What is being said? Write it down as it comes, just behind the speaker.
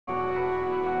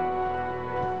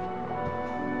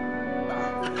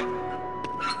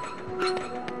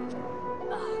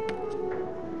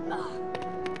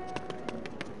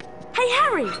Hey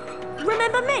Harry,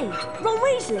 remember me, Ron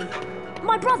Weasley?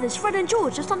 My brothers Fred and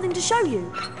George have something to show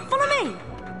you. Follow me.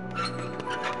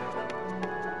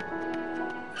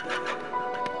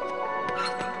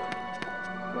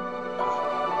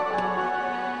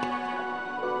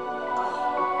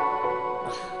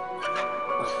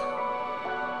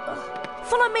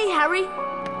 Follow me, Harry.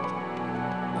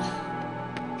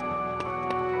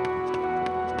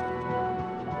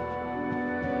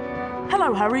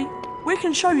 Hello, Harry. We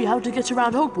can show you how to get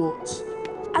around Hogwarts.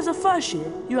 As a first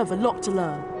year, you have a lot to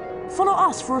learn. Follow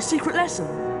us for a secret lesson.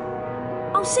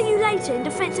 I'll see you later in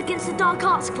Defence Against the Dark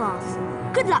Arts class.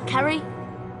 Good luck, Harry.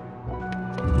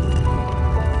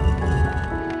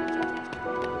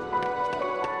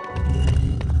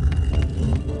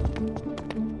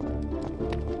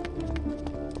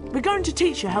 We're going to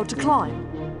teach you how to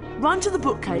climb. Run to the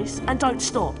bookcase and don't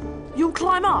stop. You'll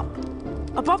climb up.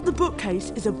 Above the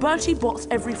bookcase is a Bertie Bott's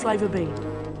Every Flavour bean.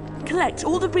 Collect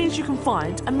all the beans you can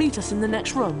find and meet us in the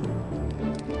next room.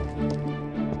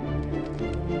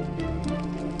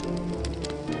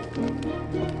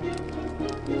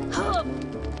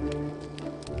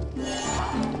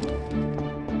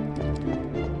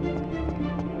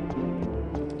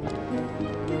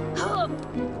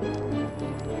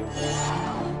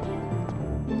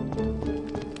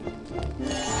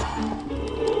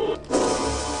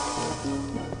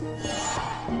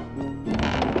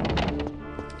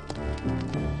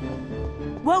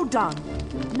 Well done.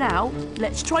 Now,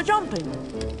 let's try jumping.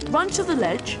 Run to the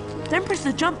ledge, then press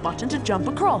the jump button to jump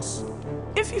across.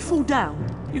 If you fall down,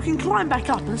 you can climb back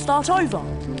up and start over.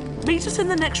 Meet us in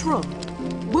the next room.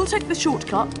 We'll take the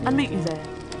shortcut and meet you there.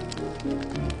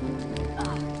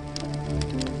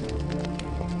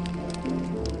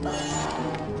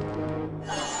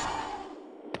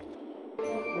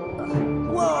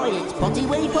 Why, it's Potty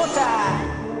Wee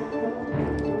Potter!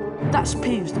 That's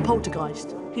Peeves the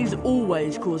poltergeist. He's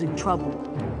always causing trouble.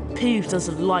 Peeves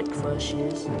doesn't like first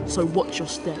years, so watch your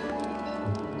step.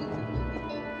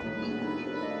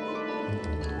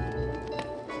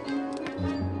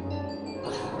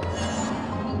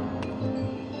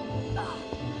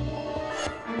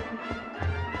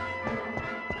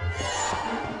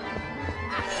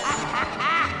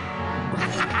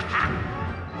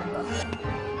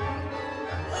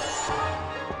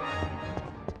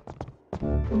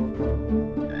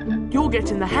 You're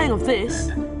getting the hang of this.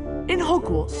 In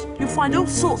Hogwarts, you'll find all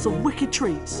sorts of wicked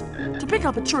treats. To pick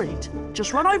up a treat,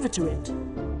 just run over to it.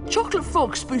 Chocolate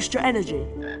frogs boost your energy.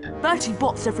 Bertie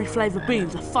Bott's Every Flavour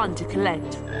beans are fun to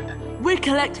collect. We're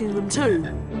collecting them too.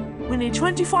 We need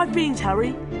 25 beans,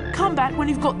 Harry. Come back when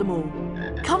you've got them all.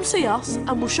 Come see us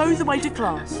and we'll show you the way to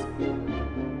class.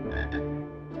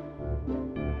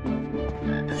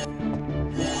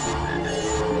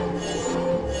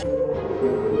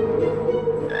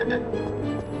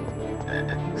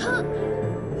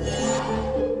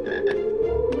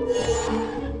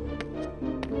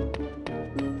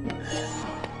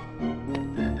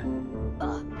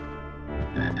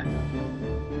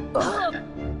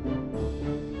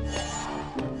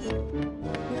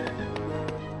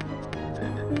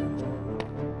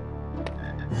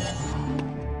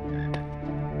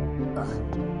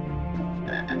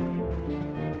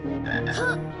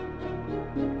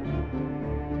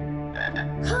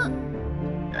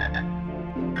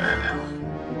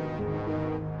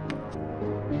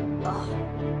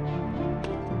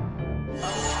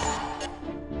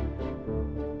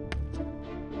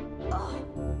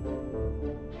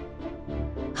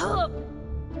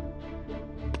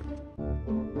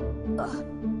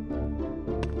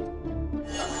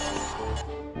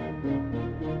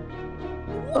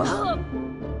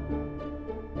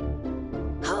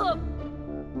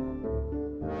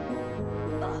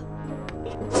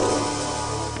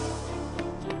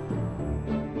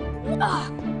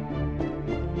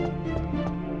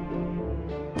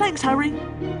 Thanks, Harry.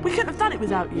 We couldn't have done it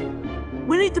without you.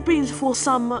 We need the beans for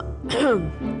some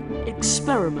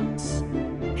experiments.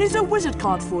 Here's a wizard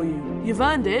card for you. You've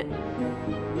earned it.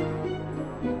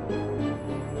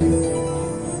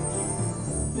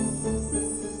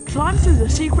 Climb through the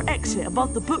secret exit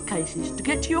above the bookcases to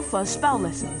get to your first spell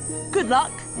lesson. Good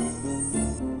luck!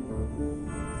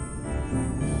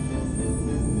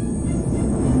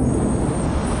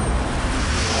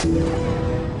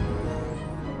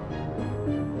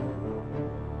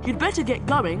 You'd better get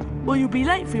going, or you'll be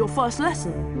late for your first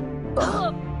lesson.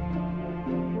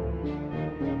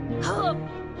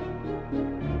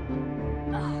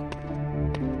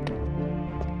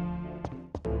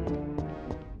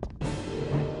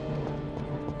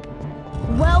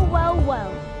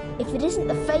 well if it isn't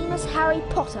the famous Harry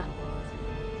Potter.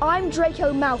 I'm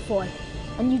Draco Malfoy,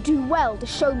 and you do well to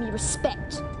show me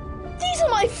respect. These are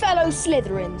my fellow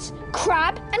Slytherins,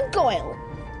 Crabbe and Goyle.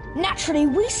 Naturally,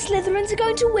 we Slytherins are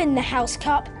going to win the House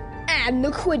Cup and the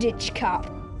Quidditch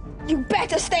Cup. You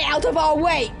better stay out of our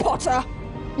way, Potter!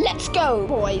 Let's go,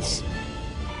 boys!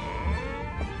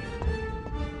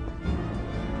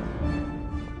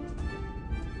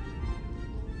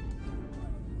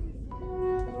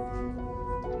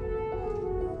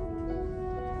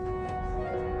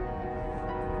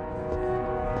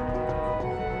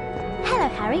 Hello,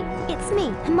 Harry. It's me,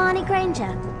 Hermione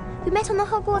Granger. We met on the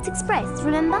Hogwarts Express,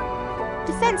 remember?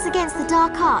 Defense against the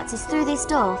dark arts is through this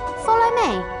door. Follow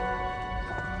me.